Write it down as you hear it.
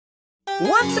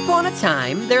Once upon a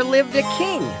time, there lived a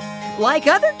king. Like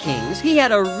other kings, he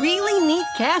had a really neat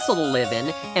castle to live in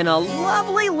and a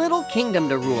lovely little kingdom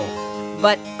to rule.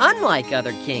 But unlike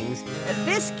other kings,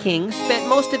 this king spent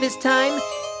most of his time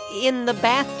in the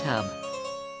bathtub.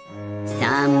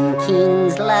 Some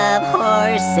kings love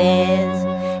horses,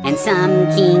 and some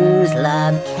kings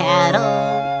love cattle.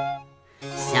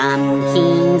 Some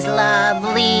kings love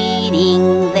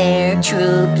leading their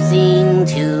troops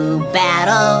into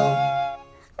battle.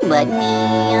 But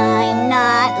me, I'm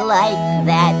not like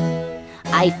that.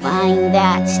 I find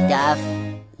that stuff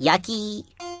yucky.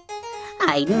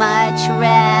 I'd much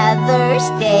rather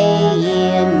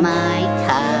stay in my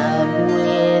tub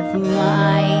with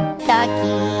my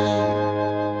ducky.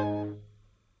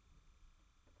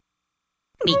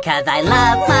 Because I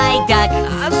love my duck.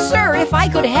 Sir, if I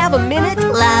could have a minute.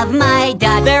 Love my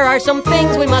duck. There are some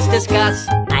things we must discuss.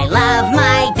 I love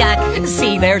my duck.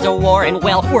 See, there's a war and,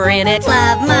 well, we're in it.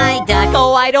 Love my duck.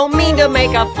 Oh, I don't mean to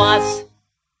make a fuss.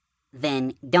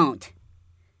 Then don't.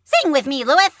 Sing with me,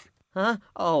 Louis. Huh?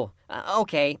 Oh,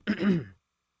 okay.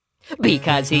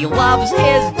 Because he loves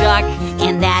his duck.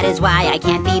 And that is why I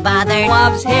can't be bothered.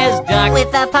 Loves his duck.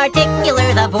 With the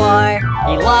particulars of war.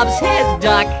 He loves his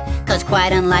duck. 'Cause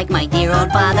quite unlike my dear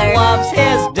old father, loves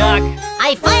his duck.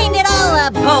 I find it all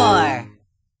a bore.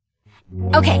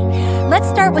 Okay, let's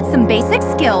start with some basic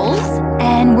skills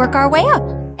and work our way up.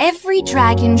 Every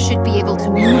dragon should be able to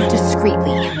move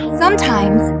discreetly.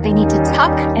 Sometimes they need to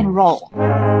tuck and roll.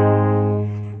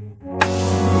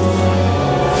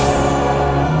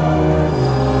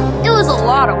 It was a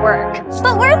lot of work,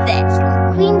 but worth it.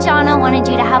 Queen Jonna wanted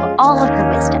you to have all of her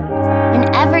wisdom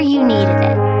whenever you needed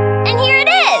it. And here it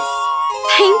is!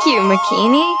 Thank you,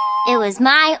 Makini. It was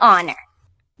my honor.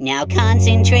 Now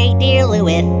concentrate, dear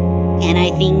Louis, and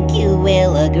I think you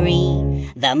will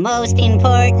agree. The most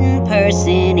important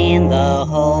person in the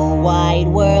whole wide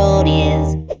world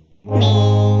is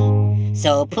me.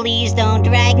 So please don't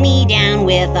drag me down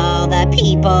with all the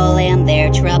people and their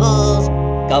troubles.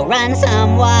 Go run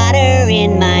some water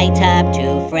in my tub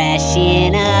to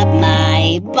freshen up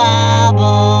my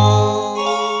bubbles.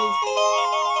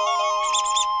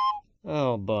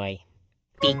 Oh, boy.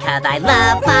 Because I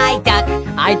love my duck.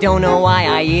 I don't know why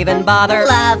I even bother.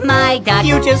 Love my duck.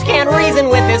 You just can't reason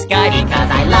with this guy. Because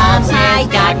I love my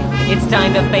duck. It's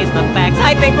time to face the facts.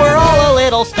 I think we're all a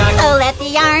little stuck. So let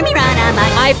the army run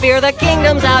amok. I fear the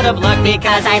kingdom's out of luck.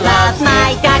 Because I love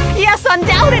my duck. Yes,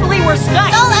 undoubtedly we're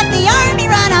stuck. So let the army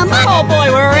run amok. Oh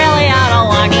boy, we're really out of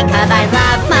luck. Because I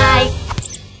love my...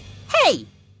 Hey,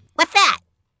 what's that?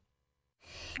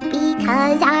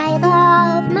 Because I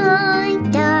love my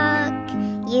duck.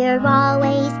 You're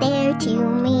always there to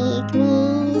make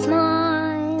me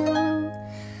smile.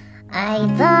 I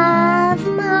love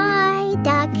my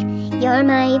duck. You're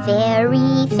my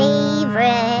very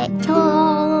favorite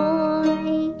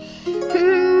toy.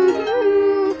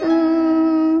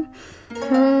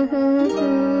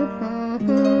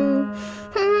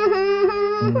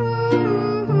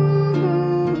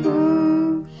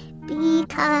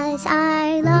 Because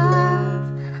I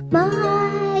love my